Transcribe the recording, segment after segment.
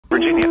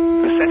Virginia,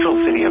 the central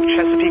city of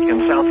Chesapeake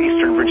in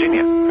southeastern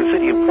Virginia, the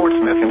city of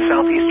Portsmouth in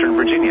southeastern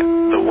Virginia,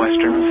 the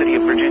western city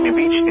of Virginia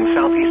Beach in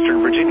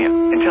southeastern Virginia,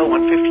 until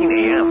 1:15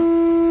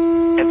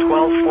 a.m. At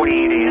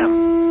 12:48 a.m.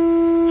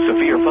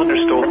 Severe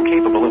thunderstorm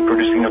capable of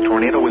producing a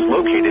tornado is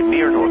located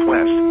near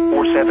northwest,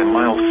 or 7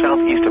 miles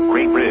southeast of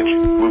Great Bridge,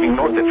 moving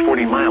north at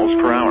 40 miles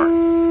per hour.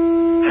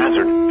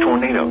 Hazard,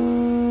 tornado.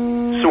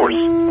 Source,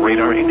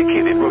 radar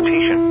indicated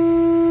rotation.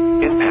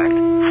 Impact,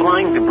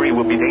 flying debris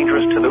will be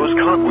dangerous to those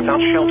caught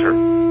without shelter.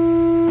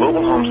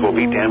 Mobile homes will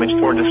be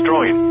damaged or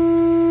destroyed.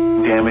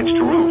 Damage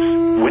to roofs,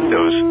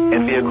 windows,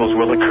 and vehicles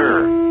will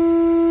occur.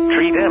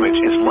 Tree damage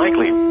is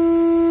likely.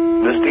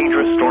 This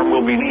dangerous storm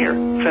will be near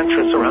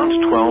Fentress around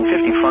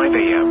 12:55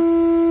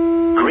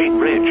 a.m. Great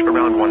Bridge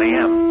around 1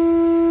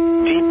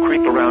 a.m. Deep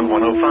Creek around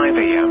 1:05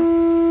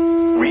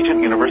 a.m.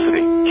 Regent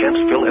University,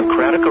 Kempsville and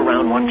Craddock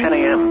around 1:10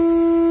 a.m.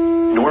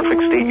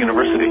 Norfolk State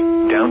University,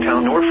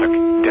 downtown Norfolk,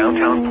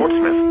 downtown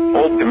Portsmouth,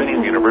 Old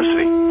Dominion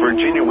University,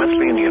 Virginia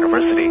Wesleyan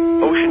University,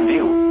 Ocean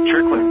View,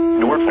 Kirkland,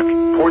 Norfolk,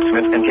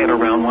 Portsmouth and Kent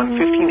around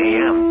 1:15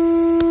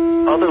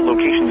 a.m. Other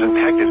locations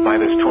impacted by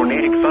this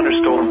tornadic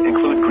thunderstorm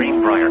include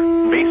Greenbrier,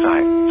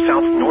 Bayside,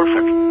 South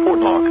Norfolk,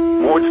 Portlock,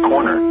 Ward's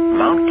Corner,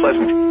 Mount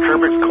Pleasant,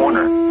 Herbert's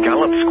Corner,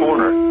 Gallup's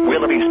Corner,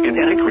 Willoughby and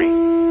Hickory.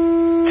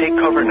 Take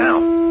cover now.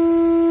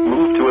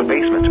 Move to a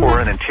basement or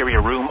an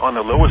interior room on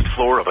the lowest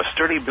floor of a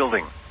sturdy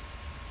building.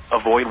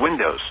 Avoid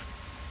windows.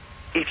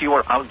 If you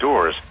are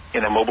outdoors,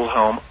 in a mobile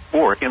home,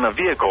 or in a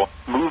vehicle,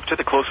 move to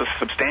the closest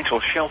substantial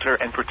shelter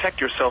and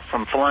protect yourself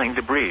from flying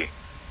debris.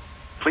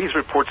 Please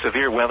report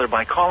severe weather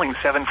by calling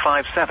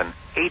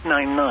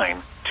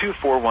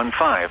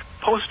 757-899-2415,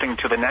 posting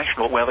to the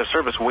National Weather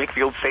Service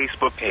Wakefield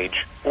Facebook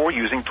page, or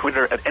using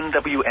Twitter at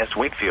NWS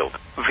Wakefield,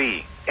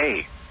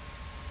 VA.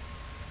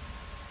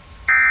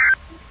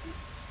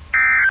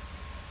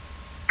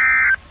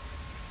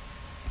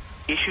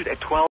 Issued at 12